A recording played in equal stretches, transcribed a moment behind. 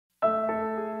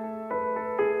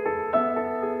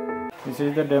This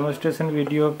is the demonstration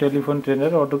video of telephone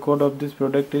trainer. Auto code of this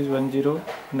product is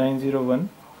 10901,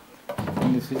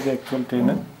 and this is the actual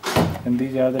trainer, and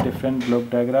these are the different block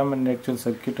diagram and actual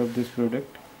circuit of this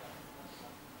product.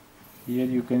 Here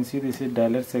you can see this is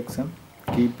dialer section,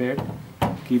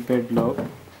 keypad lock,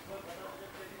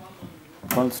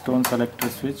 pulse tone selector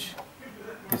switch.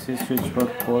 This is switch for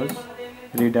pause,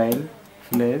 redial,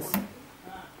 flash,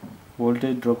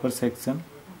 voltage dropper section.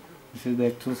 This is the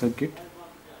actual circuit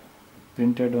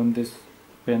printed on this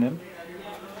panel.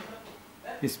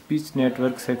 Speech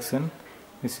network section.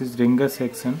 This is ringer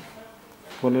section,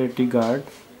 polarity guard,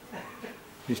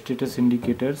 status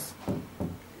indicators,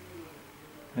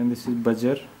 and this is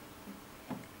buzzer.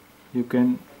 You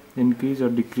can increase or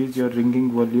decrease your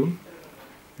ringing volume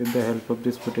with the help of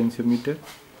this potentiometer.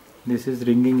 This is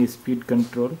ringing speed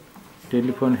control,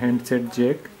 telephone handset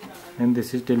jack, and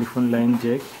this is telephone line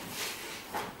jack.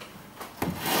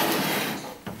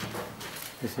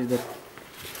 This is the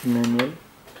manual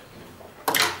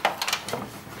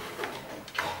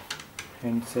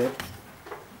handset.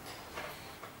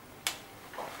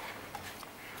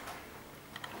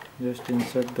 Just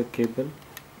insert the cable.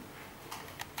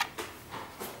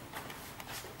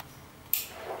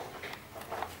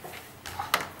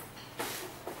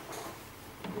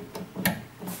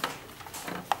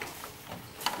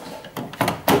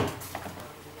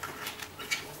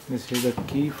 This is the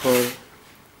key for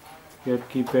your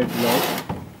keypad lock.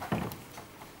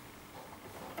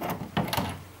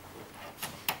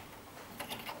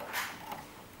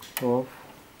 Off,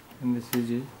 and this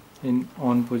is in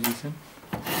on position.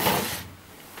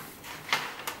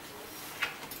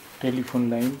 Telephone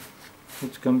line,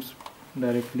 which comes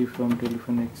directly from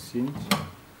telephone exchange.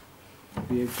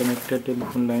 We have connected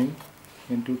telephone line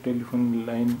into telephone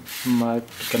line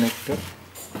marked connector.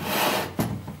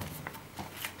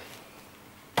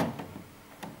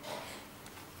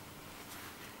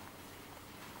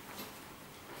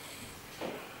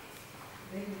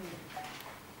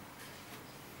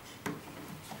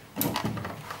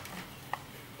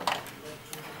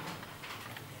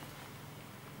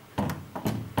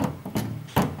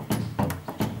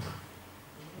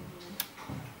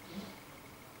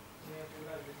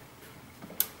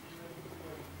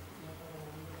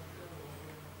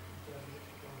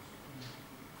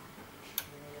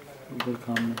 उधर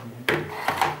काम नहीं है।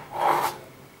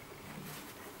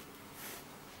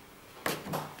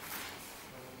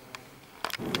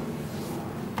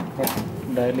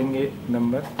 Dialing a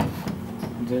number,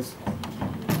 just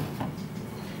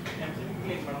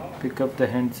pick up the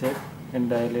handset and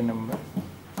dial a number.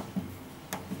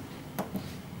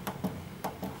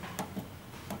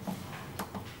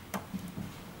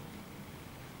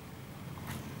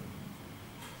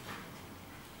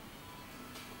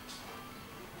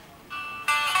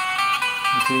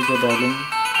 This is the dialing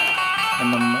a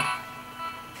number.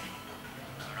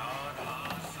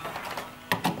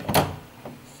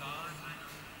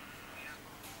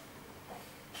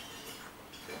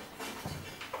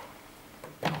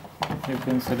 You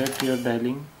can select your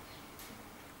dialing,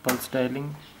 pulse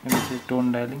dialing, and this is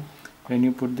tone dialing. When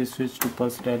you put this switch to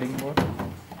pulse dialing mode,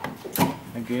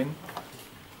 again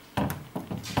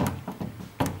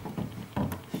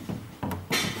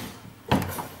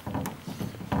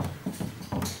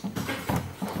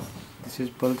this is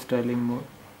pulse dialing mode.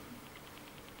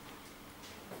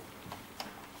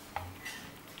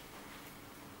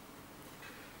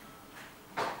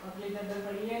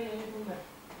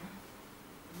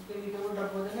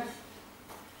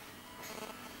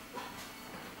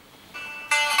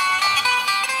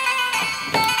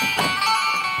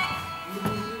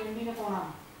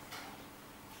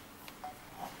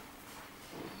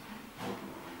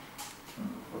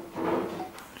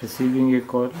 Receiving a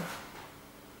call.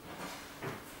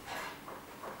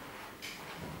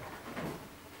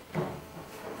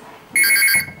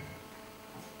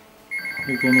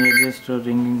 You can adjust your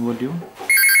ringing volume.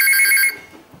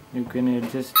 You can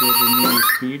adjust your ringing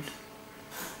speed.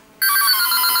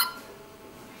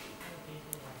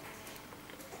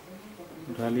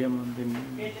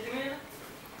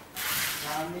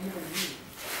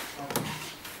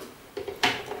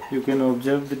 You can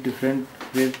observe the different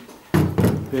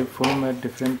waveform at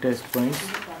different test points.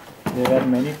 There are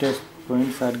many test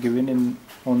points are given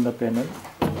on the panel.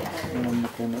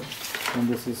 And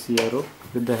this is CRO.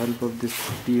 With the help of this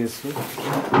TSO,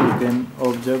 you can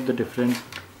observe the different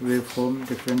waveform,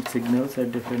 different signals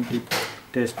at different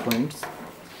test points.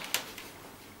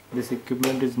 This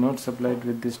equipment is not supplied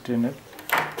with this trainer.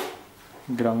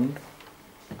 Ground.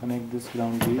 Connect this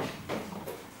ground lead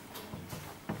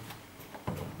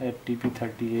at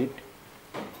TP38.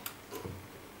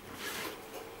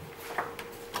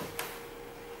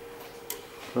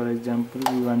 For example,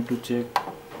 we want to check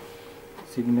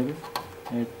signal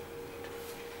at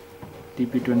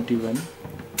TP21.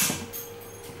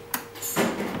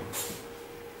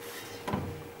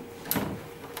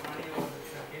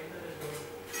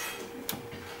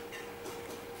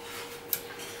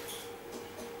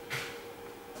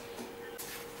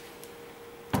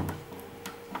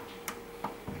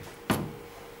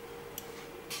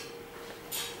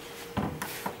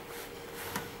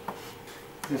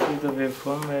 This is the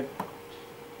waveform at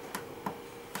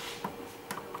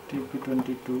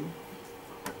TP22.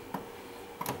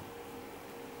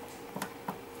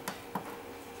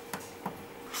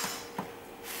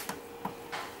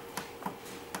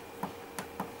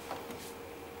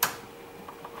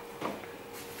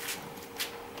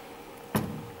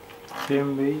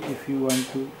 Same way, if you want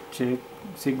to check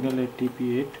signal at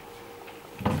TP8,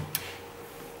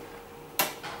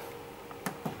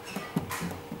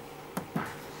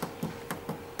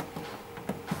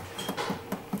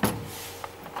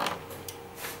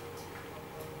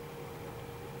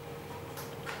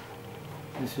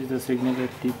 this is the signal at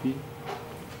TP.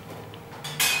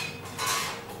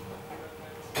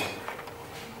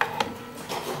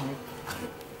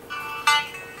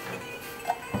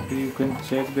 So you can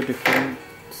check the different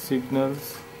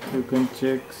signals. You can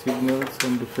check signals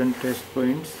on different test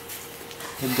points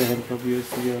with the help of your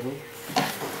CRO,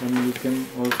 and you can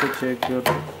also check your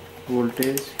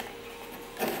voltage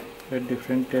at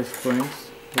different test points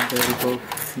with the help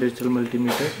of digital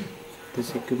multimeter.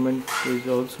 This equipment is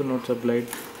also not supplied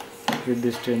with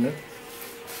this trainer,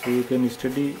 so you can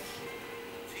study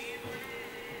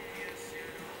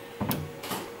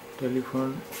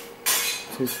telephone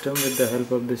system with the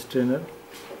help of this trainer,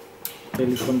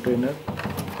 telephone trainer.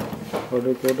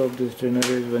 Order code of this trainer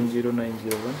is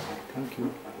 10901. Thank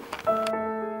you.